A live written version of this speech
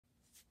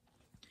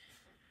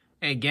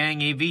Hey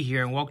gang, AV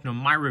here, and welcome to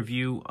my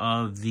review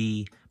of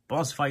the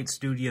Boss Fight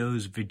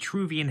Studios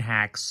Vitruvian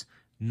Hacks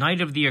Knight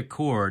of the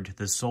Accord,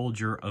 the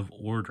Soldier of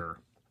Order.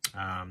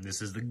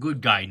 This is the good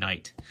guy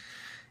knight,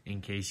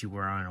 in case you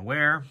were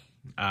unaware.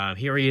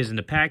 Here he is in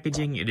the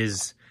packaging. It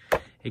is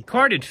a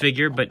carded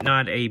figure, but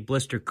not a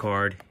blister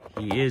card.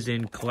 He is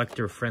in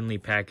collector-friendly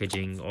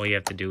packaging. All you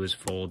have to do is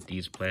fold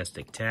these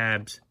plastic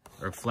tabs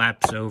or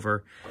flaps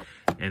over,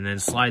 and then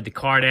slide the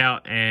card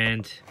out,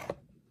 and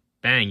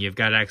bang, you've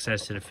got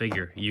access to the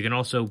figure. You can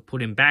also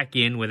put him back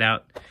in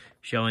without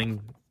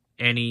showing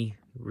any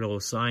real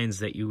signs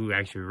that you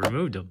actually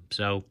removed him.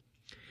 So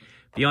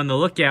be on the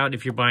lookout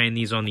if you're buying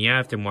these on the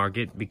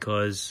aftermarket,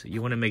 because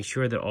you want to make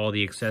sure that all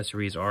the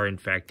accessories are in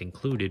fact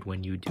included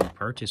when you do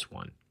purchase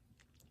one.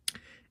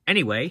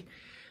 Anyway,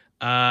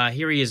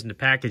 here he is in the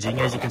packaging.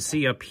 As you can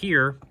see up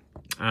here,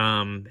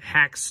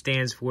 HACS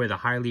stands for the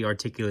Highly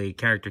Articulated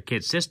Character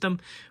Kit System,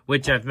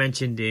 which I've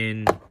mentioned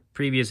in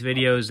previous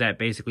videos. That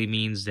basically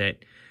means that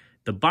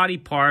the body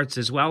parts,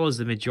 as well as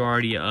the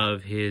majority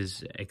of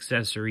his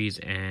accessories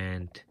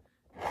and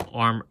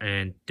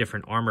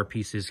different armor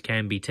pieces,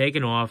 can be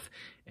taken off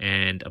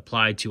and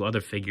applied to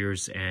other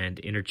figures and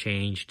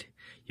interchanged.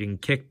 You can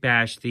kick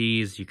bash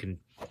these. You can,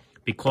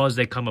 because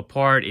they come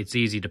apart, it's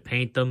easy to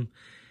paint them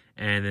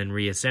and then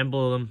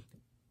reassemble them.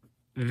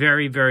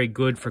 Very, very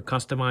good for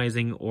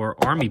customizing or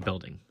army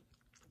building.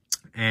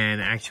 And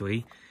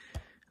actually,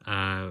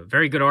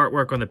 very good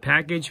artwork on the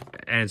package.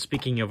 And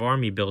speaking of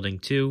army building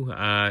too,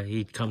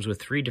 he comes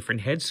with 3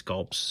 different head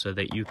sculpts so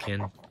that you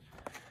can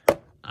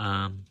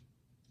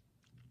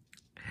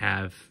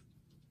have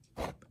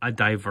a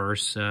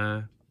diverse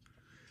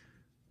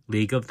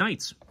League of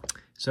Knights.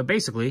 So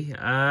basically,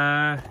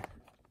 that's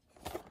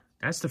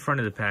the front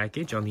of the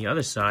package. On the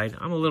other side,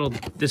 I'm a little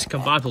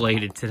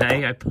discombobulated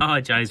today. I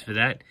apologize for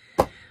that.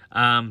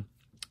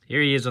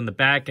 Here he is on the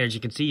back. As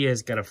you can see, he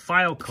has got a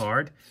file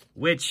card,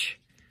 which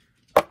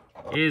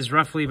is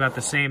roughly about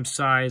the same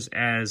size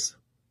as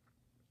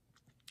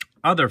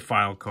other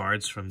file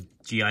cards from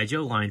G.I.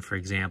 Joe line, for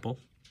example.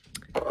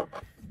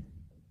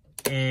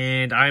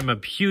 And I'm a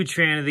huge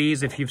fan of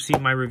these. If you've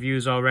seen my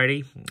reviews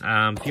already,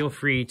 feel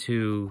free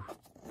to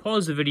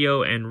pause the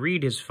video and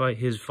read his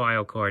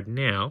file card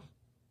now.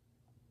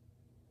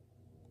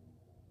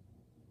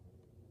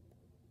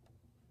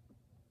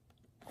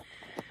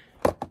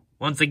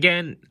 Once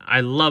again,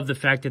 I love the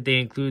fact that they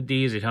include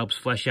these. It helps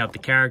flesh out the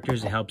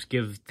characters. It helps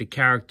give the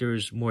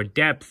characters more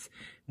depth,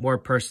 more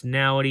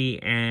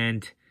personality,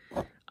 and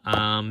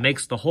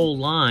makes the whole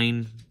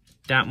line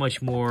that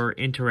much more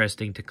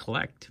interesting to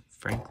collect,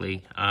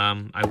 frankly.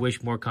 I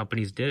wish more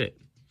companies did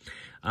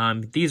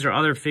it. These are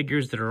other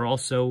figures that are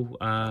also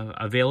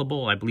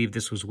available. I believe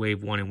this was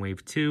Wave 1 and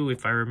Wave 2,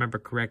 if I remember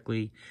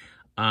correctly.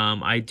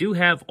 I do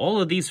have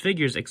all of these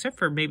figures, except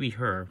for maybe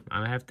her.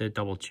 I have to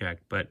double check,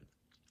 but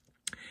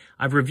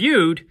I've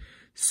reviewed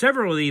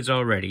several of these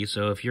already,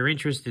 so if you're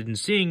interested in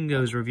seeing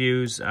those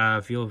reviews,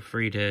 feel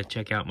free to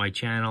check out my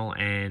channel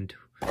and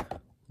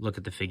look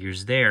at the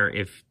figures there.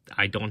 If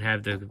I don't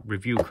have the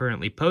review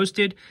currently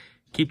posted,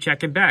 keep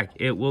checking back.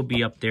 It will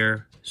be up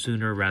there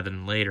sooner rather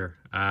than later.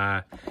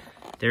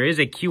 There is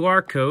a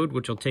QR code,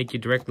 which will take you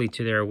directly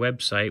to their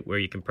website, where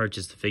you can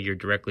purchase the figure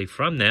directly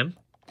from them,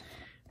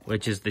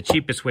 which is the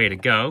cheapest way to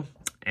go.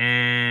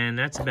 And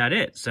that's about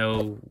it.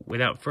 So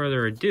without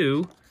further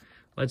ado,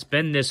 let's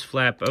bend this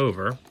flap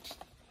over,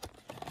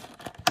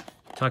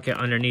 tuck it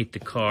underneath the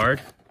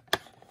card,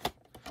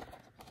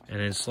 and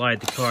then slide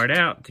the card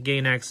out to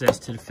gain access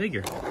to the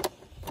figure.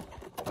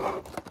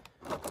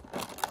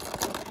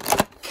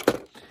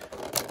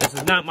 This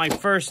is not my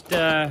first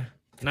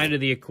Knight of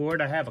the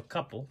Accord. I have a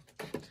couple,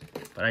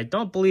 but I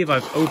don't believe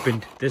I've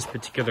opened this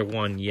particular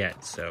one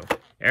yet, so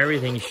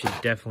everything should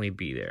definitely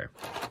be there.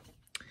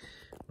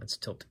 Let's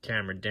tilt the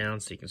camera down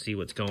so you can see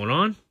what's going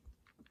on.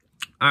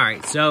 All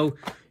right, so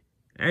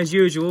as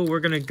usual, we're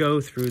going to go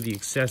through the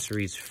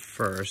accessories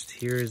first.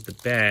 Here's the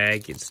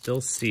bag. It's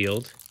still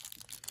sealed,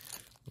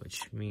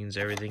 which means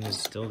everything is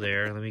still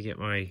there. Let me get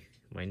my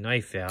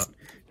knife out.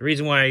 The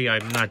reason why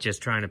I'm not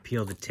just trying to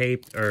peel the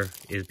tape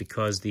is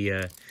because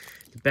the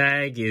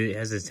bag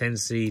has a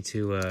tendency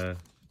to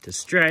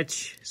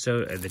stretch,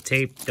 so the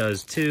tape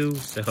does too.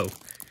 So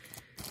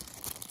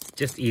it's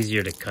just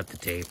easier to cut the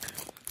tape,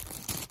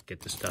 get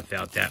the stuff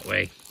out that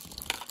way.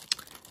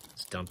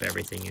 Let's dump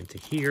everything into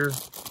here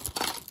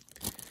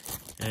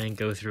and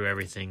go through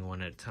everything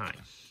one at a time.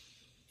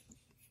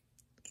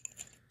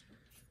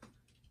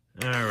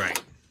 All right.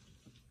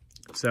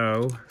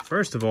 So,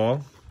 first of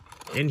all,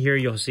 in here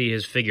you'll see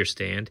his figure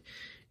stand.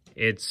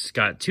 It's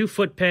got 2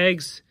 foot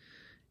pegs,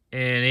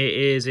 and it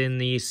is in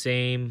the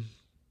same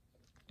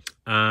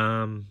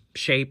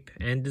shape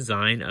and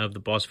design of the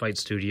Boss Fight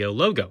Studio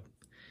logo.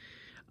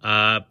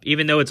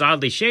 Even though it's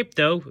oddly shaped,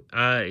 though,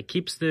 it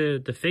keeps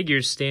the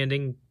figures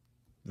standing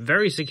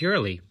very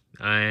securely,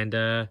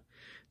 and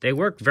they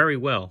work very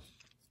well.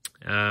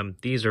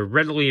 These are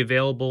readily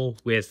available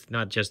with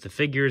not just the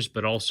figures,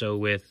 but also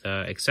with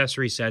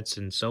accessory sets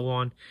and so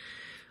on.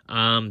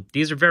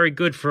 These are very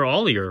good for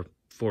all your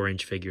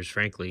 4-inch figures,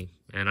 frankly.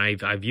 And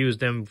I've used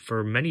them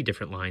for many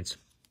different lines.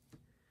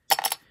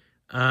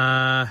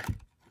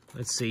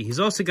 Let's see. He's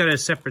also got a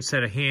separate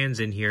set of hands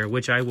in here,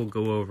 which I will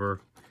go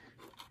over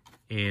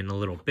in a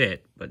little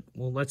bit. But,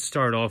 well, let's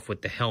start off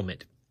with the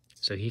helmet.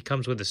 So he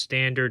comes with a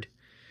standard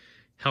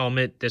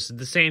helmet. This is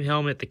the same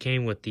helmet that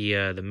came with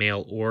the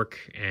male orc,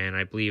 and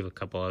I believe a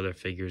couple other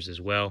figures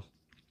as well.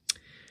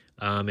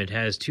 It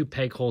has 2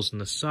 peg holes on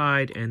the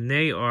side, and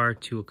they are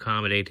to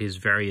accommodate his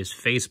various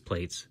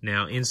faceplates.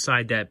 Now,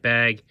 inside that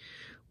bag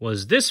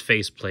was this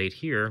faceplate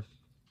here.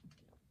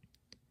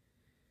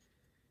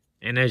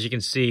 And as you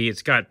can see,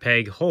 it's got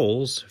peg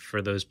holes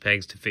for those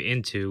pegs to fit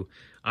into.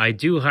 I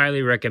do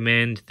highly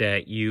recommend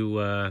that you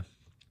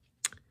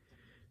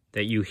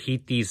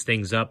heat these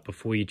things up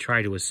before you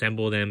try to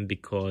assemble them,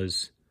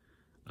 because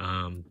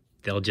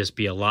they'll just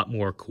be a lot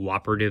more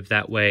cooperative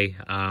that way.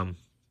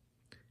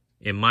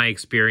 In my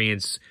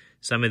experience,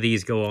 some of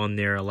these go on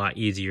there a lot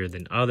easier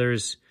than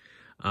others.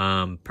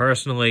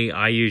 Personally,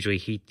 I usually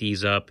heat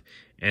these up,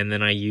 and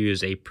then I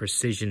use a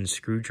precision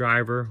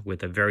screwdriver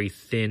with a very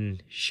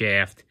thin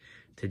shaft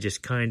to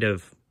just kind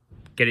of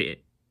get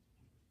it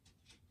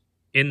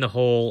in the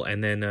hole,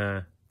 and then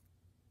to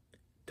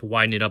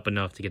widen it up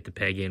enough to get the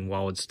peg in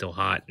while it's still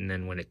hot, and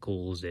then when it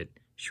cools, it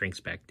shrinks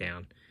back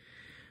down.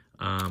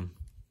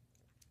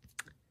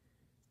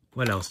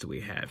 What else do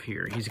we have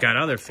here? He's got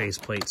other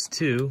faceplates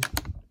too.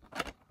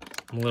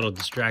 I'm a little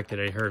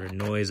distracted. I heard a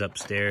noise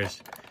upstairs.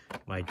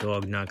 My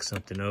dog knocked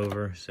something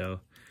over,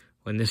 so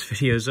when this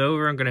video's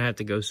over, I'm going to have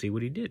to go see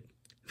what he did.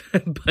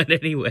 But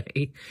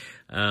anyway,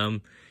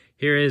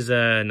 here is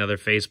another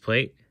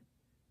faceplate.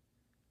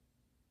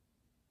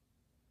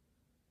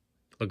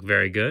 Look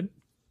very good.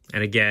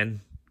 And again,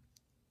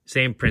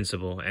 same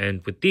principle.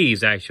 And with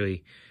these,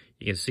 actually,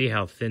 you can see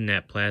how thin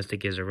that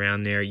plastic is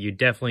around there. You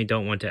definitely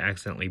don't want to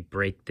accidentally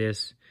break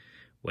this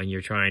when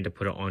you're trying to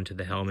put it onto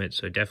the helmet,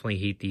 so definitely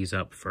heat these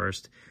up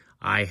first.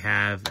 I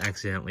have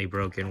accidentally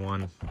broken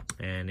one,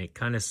 and it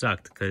kind of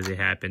sucked because it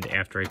happened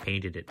after I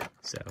painted it.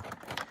 So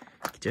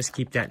just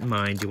keep that in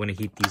mind. You want to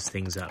heat these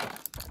things up.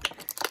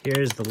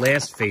 Here's the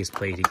last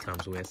faceplate he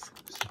comes with.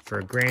 So for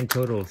a grand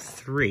total of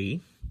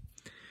 3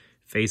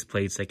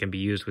 faceplates that can be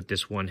used with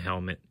this one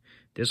helmet.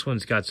 This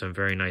one's got some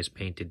very nice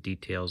painted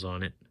details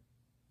on it.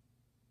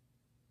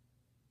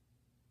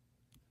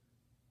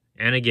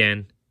 And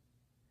again,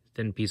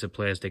 thin piece of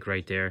plastic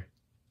right there.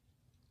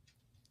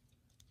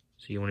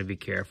 So you want to be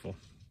careful.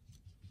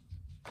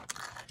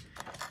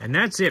 And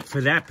that's it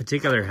for that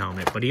particular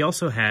helmet. But he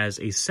also has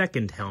a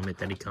second helmet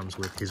that he comes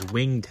with, his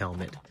winged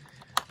helmet.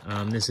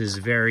 This is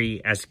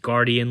very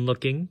Asgardian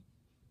looking.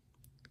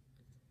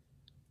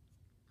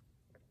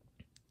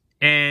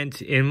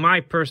 And in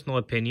my personal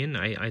opinion,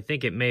 I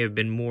think it may have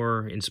been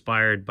more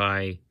inspired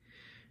by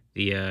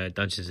the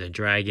Dungeons &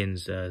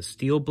 Dragons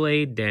steel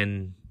blade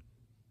than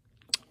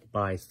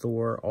by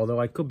Thor, although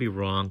I could be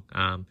wrong.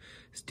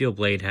 Steel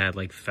blade had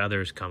like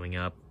feathers coming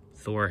up.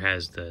 Thor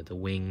has the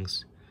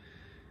wings.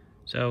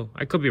 So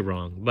I could be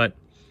wrong, but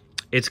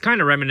it's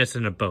kind of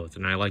reminiscent of both,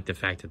 and I like the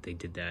fact that they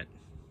did that.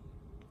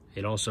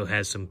 It also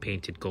has some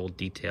painted gold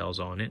details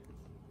on it.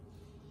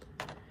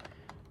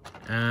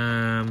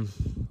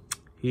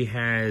 He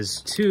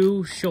has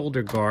 2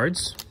 shoulder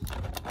guards,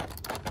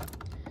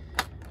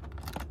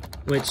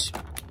 which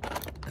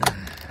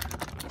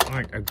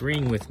aren't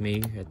agreeing with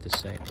me at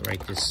the right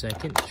this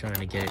second. Trying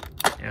to get it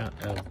out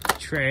of the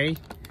tray.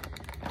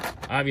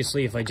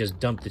 Obviously, if I just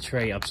dump the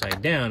tray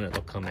upside down,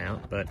 it'll come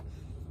out, but,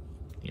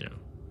 you know,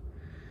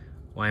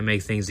 why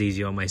make things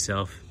easy on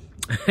myself?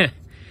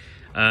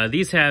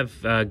 These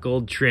have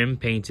gold trim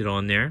painted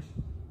on there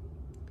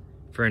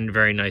for a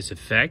very nice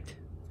effect.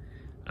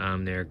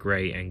 They're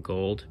gray and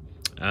gold.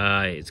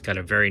 It's got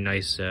a very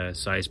nice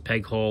size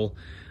peg hole,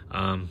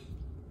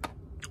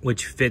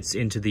 which fits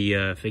into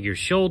the figure's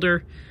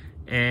shoulder.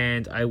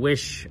 And I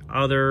wish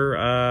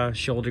other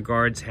shoulder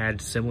guards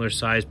had similar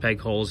size peg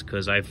holes,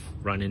 because I've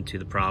run into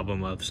the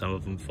problem of some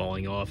of them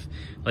falling off.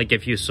 Like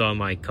if you saw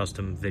my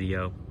custom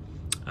video,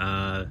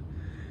 that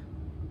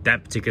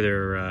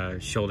particular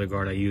shoulder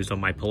guard I used on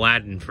my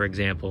Paladin, for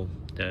example,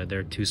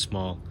 they're too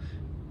small,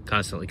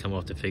 constantly come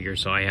off the figure,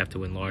 so I have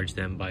to enlarge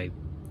them by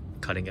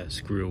cutting a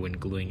screw and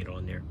gluing it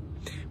on there.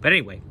 But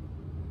anyway,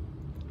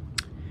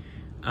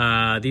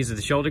 these are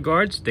the shoulder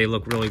guards. They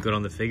look really good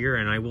on the figure,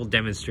 and I will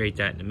demonstrate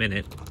that in a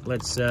minute.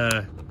 Let's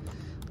get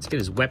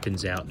his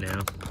weapons out now.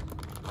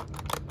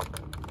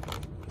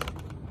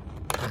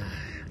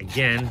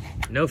 Again,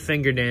 no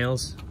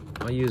fingernails.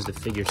 I'll use the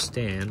figure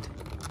stand.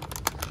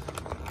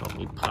 Let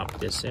me pop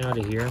this out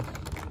of here.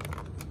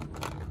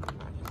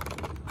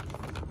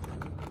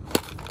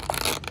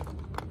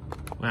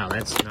 Wow,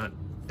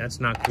 that's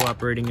not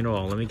cooperating at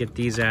all. Let me get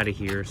these out of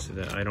here so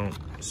that I don't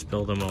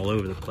spill them all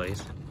over the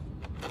place.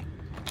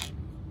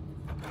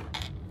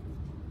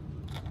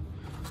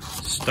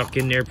 Stuck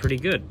in there pretty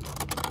good.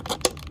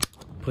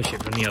 Push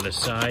it from the other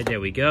side. There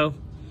we go.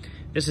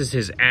 This is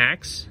his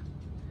axe.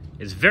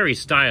 It's very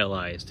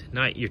stylized,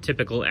 not your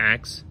typical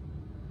axe.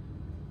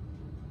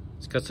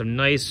 It's got some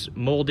nice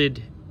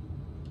molded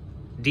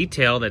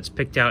detail that's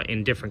picked out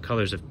in different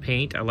colors of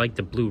paint. I like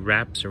the blue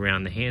wraps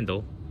around the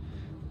handle.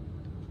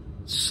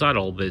 It's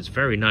subtle, but it's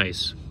very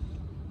nice.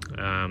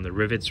 The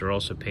rivets are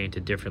also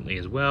painted differently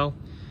as well.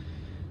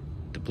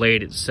 The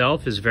blade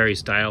itself is very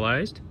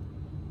stylized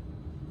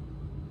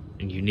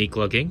and unique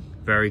looking.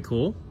 Very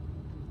cool.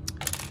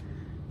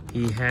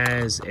 He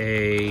has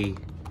a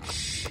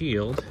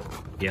shield.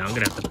 Yeah, I'm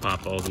gonna have to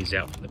pop all these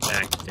out from the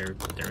back. They're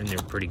in there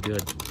pretty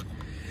good.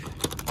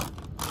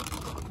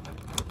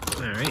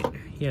 All right,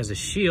 he has a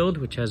shield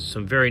which has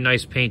some very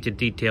nice painted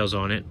details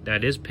on it.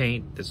 That is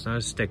paint, that's not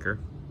a sticker.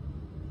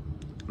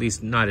 At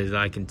least not as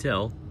I can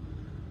tell.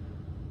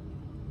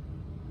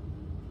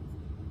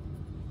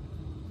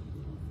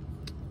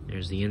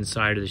 There's the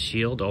inside of the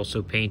shield,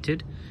 also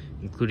painted,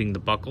 including the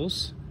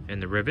buckles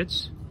and the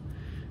rivets.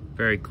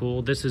 Very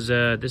cool. This is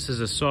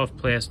a soft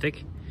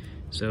plastic,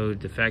 so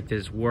the fact that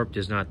it's warped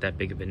is not that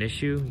big of an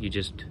issue. You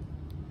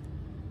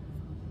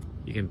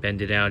can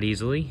bend it out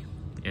easily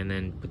and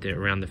then put it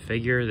around the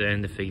figure,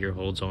 then the figure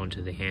holds on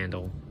to the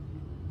handle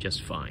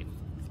just fine.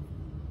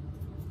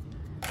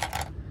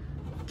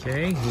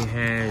 Okay, he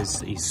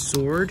has a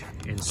sword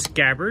and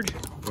scabbard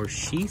or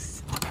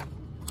sheath.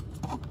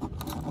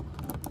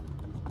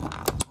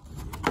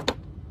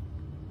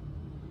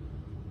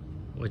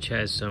 Which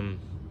has some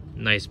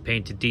nice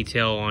painted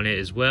detail on it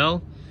as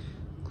well,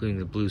 including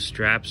the blue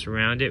straps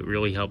around it.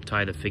 Really help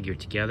tie the figure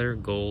together.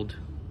 Gold,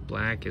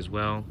 black as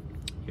well.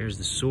 Here's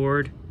the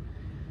sword.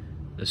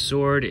 The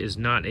sword is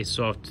not a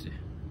soft,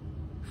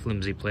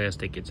 flimsy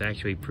plastic. It's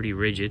actually pretty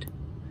rigid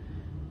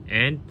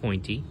and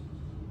pointy,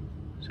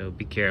 so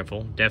be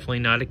careful. Definitely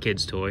not a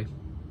kid's toy.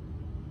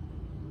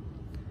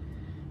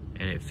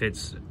 And it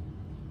fits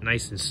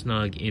nice and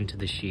snug into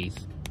the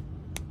sheath.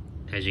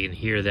 As you can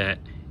hear that,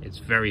 it's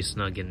very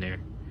snug in there.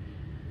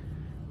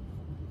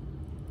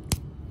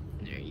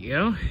 There you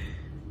go.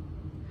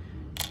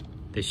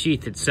 The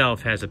sheath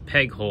itself has a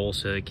peg hole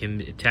so it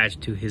can attach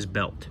to his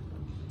belt.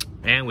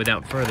 And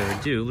without further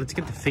ado, let's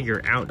get the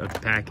figure out of the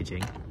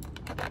packaging.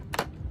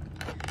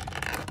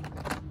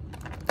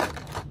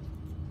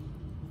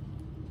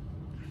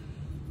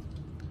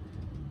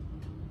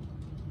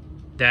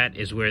 That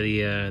is where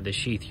the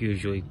sheath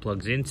usually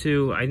plugs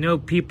into. I know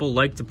people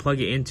like to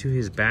plug it into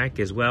his back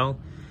as well,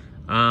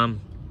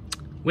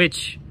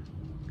 which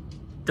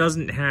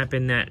doesn't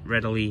happen that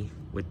readily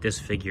with this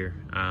figure.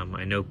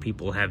 I know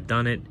people have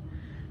done it,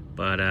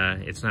 but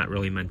it's not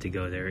really meant to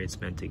go there.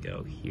 It's meant to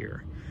go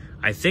here.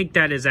 I think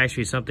that is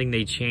actually something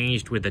they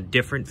changed with a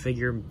different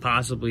figure,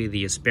 possibly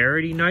the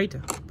Asperity Knight,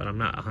 but I'm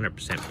not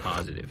 100%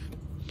 positive.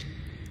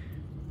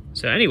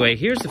 So anyway,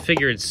 here's the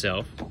figure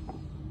itself.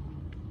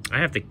 I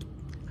have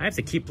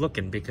to keep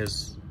looking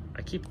because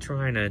I keep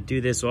trying to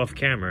do this off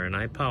camera, and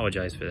I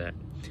apologize for that.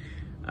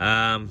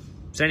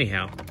 So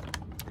anyhow,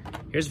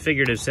 here's the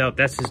figure itself.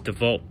 That's his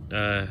default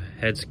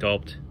head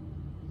sculpt.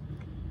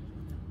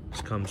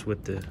 This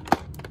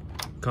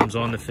comes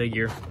on the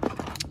figure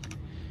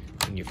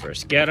when you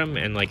first get him,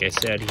 and like I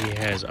said, he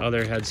has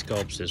other head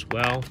sculpts as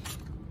well.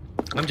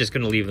 I'm just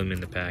going to leave them in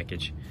the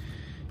package.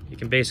 You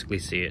can basically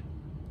see it.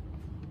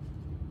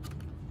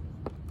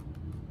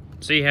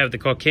 So you have the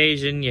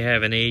Caucasian, you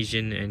have an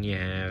Asian, and you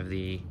have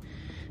the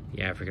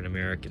African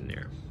American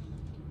there.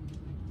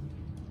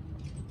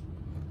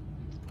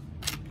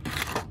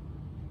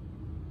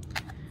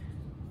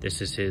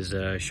 This is his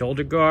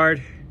shoulder guard,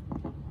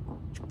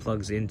 which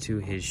plugs into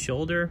his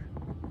shoulder.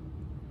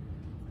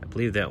 I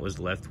believe that was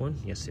the left one.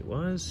 Yes, it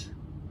was.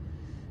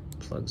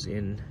 Plugs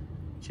in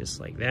just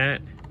like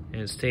that,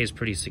 and it stays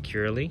pretty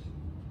securely.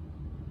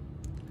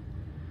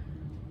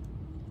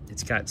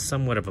 It's got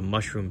somewhat of a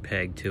mushroom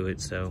peg to it,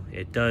 so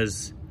it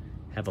does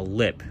have a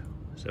lip.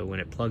 So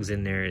when it plugs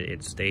in there,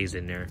 it stays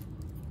in there.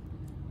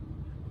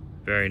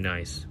 Very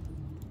nice.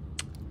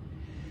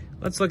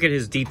 Let's look at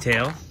his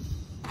detail.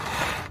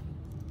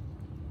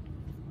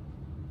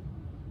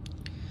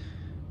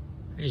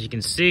 As you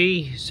can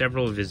see,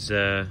 several of his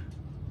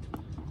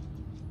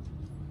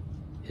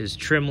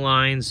trim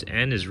lines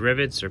and his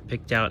rivets are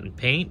picked out in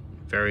paint.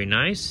 Very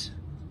nice.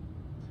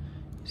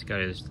 He's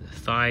got his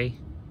thigh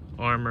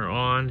armor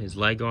on, his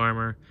leg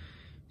armor.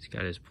 He's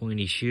got his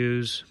pointy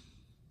shoes.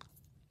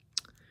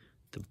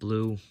 The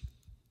blue.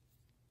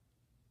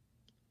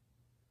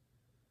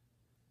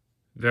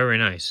 Very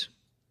nice.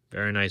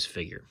 Very nice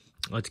figure.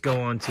 Let's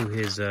go on to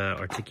his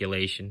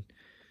articulation.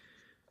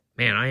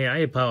 Man, I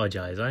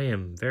apologize. I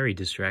am very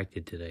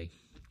distracted today.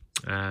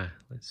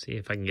 Let's see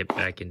if I can get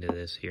back into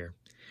this here.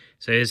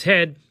 So his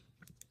head,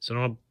 it's an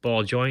all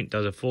ball joint,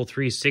 does a full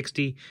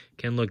 360,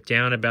 can look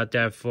down about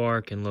that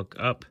far, can look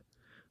up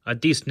a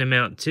decent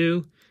amount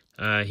too.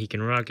 He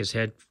can rock his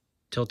head,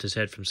 tilt his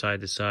head from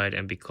side to side,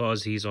 and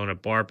because he's on a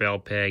barbell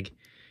peg,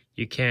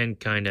 you can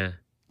kind of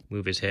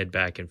move his head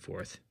back and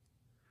forth,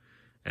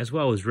 as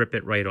well as rip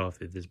it right off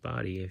of his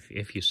body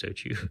if you so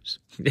choose.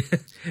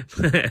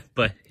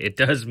 But it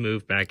does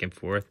move back and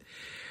forth.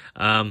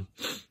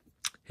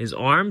 His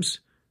arms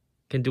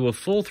can do a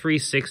full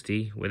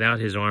 360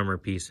 without his armor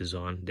pieces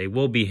on. They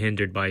will be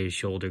hindered by his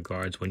shoulder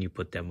guards when you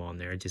put them on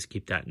there. Just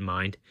keep that in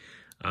mind.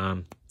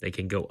 They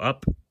can go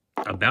up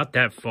about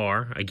that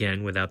far,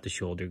 again, without the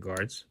shoulder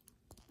guards.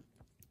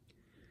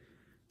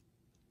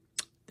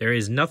 There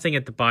is nothing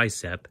at the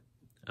bicep.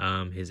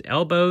 His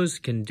elbows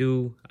can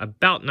do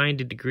about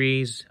 90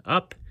 degrees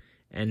up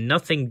and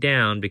nothing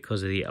down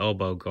because of the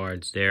elbow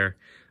guards there.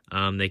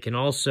 They can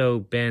also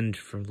bend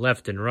from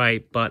left and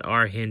right, but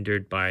are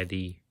hindered by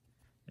the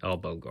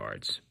elbow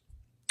guards.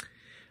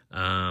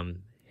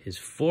 His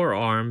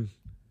forearm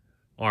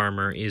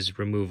armor is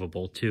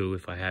removable too,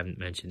 if I haven't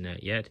mentioned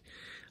that yet.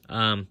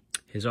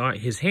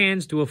 His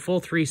hands do a full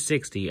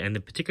 360, and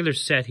the particular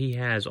set he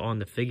has on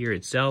the figure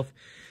itself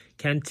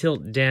can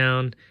tilt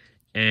down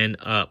and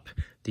up.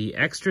 The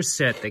extra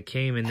set that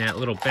came in that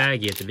little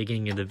baggie at the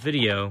beginning of the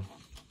video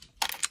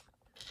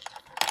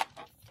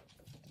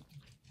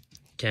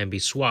can be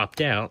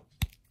swapped out.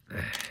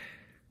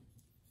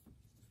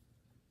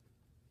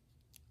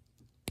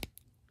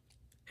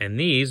 And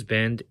these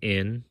bend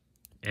in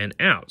and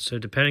out. So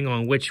depending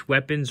on which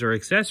weapons or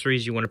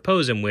accessories you want to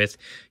pose him with,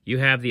 you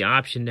have the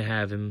option to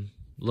have him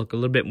look a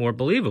little bit more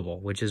believable,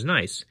 which is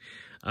nice.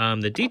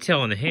 The detail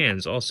on the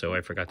hands also,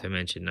 I forgot to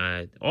mention.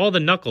 All the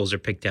knuckles are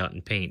picked out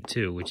in paint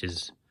too, which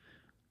is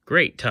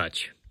great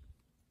touch.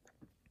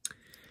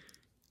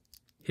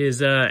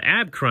 His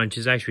ab crunch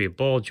is actually a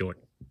ball joint,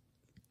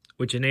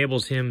 which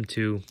enables him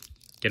to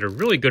get a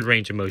really good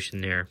range of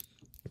motion there.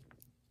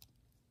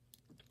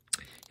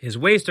 His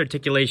waist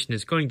articulation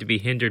is going to be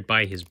hindered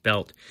by his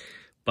belt,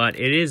 but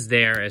it is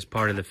there as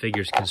part of the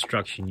figure's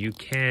construction. You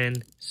can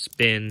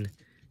spin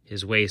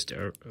his waist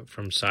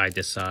from side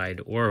to side,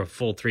 or a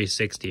full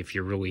 360 if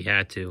you really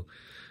had to.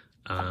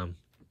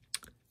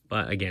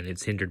 But again,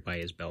 it's hindered by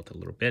his belt a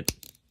little bit.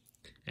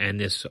 And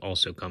this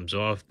also comes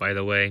off, by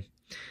the way.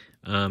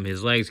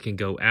 His legs can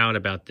go out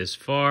about this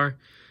far.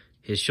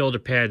 His shoulder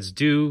pads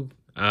do,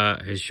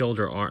 his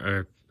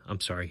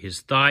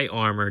thigh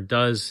armor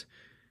does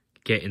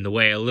get in the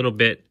way a little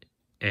bit,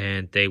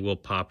 and they will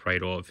pop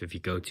right off if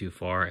you go too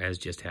far, as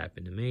just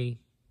happened to me.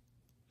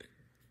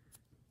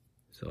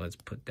 So let's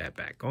put that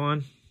back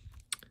on.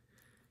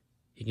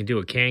 He can do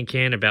a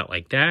can about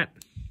like that.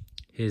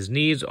 His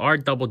knees are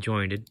double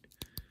jointed,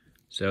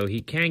 so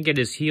he can get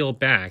his heel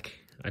back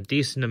a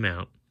decent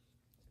amount.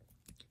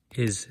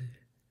 His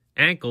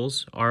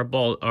ankles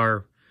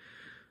are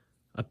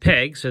a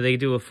peg, so they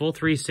do a full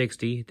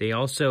 360. They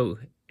also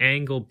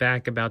angle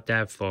back about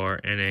that far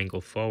and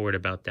angle forward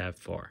about that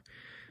far.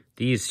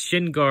 These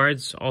shin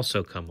guards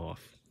also come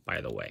off,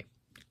 by the way.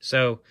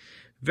 So,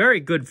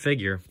 very good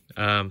figure.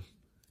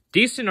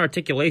 Decent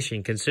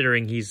articulation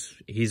considering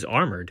he's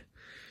armored,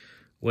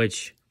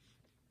 which,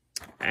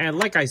 and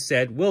like I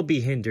said, will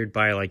be hindered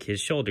by like his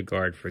shoulder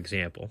guard, for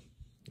example.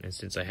 And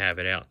since I have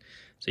it out,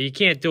 so you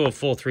can't do a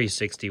full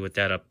 360 with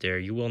that up there.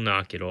 You will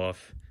knock it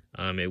off.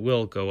 It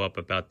will go up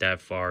about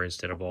that far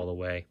instead of all the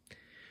way.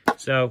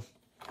 So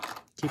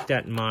keep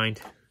that in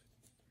mind.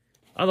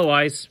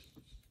 Otherwise,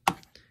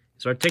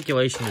 his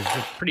articulation is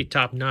pretty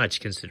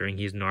top-notch considering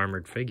he's an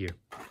armored figure.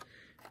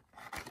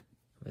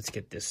 Let's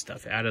get this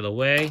stuff out of the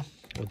way.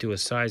 We'll do a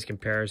size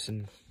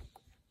comparison.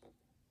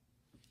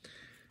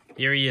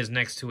 Here he is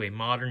next to a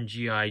modern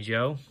G.I.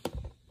 Joe.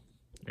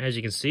 As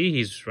you can see,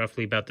 he's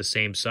roughly about the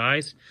same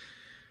size.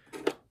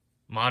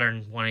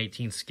 Modern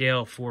 1/18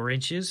 scale, 4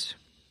 inches.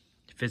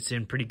 Fits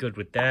in pretty good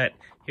with that.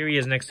 Here he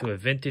is next to a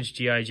vintage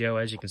G.I. Joe.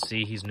 As you can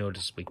see, he's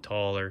noticeably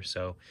taller,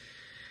 so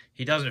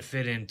he doesn't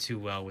fit in too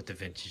well with the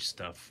vintage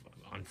stuff,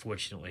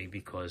 unfortunately,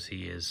 because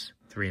he is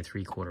 3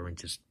 3/4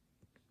 inches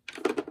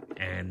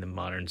and the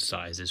modern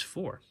size is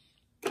 4.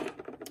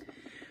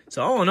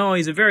 So all in all,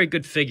 he's a very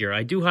good figure.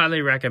 I do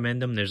highly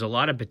recommend him. There's a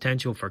lot of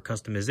potential for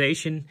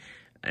customization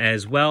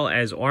as well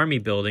as army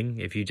building.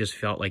 If you just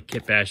felt like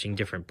kit bashing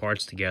different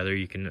parts together,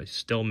 you can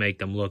still make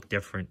them look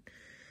different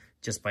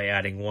just by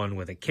adding one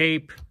with a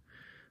cape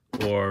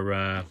or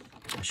a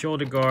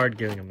shoulder guard,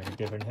 giving them a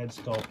different head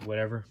sculpt,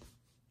 whatever.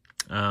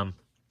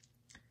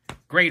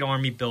 Great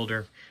army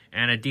builder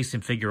and a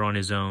decent figure on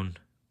his own.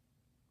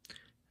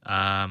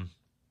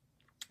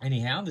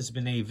 Anyhow, this has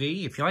been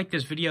AV. If you like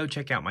this video,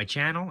 check out my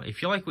channel.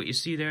 If you like what you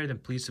see there, then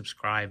please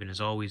subscribe. And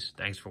as always,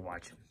 thanks for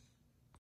watching.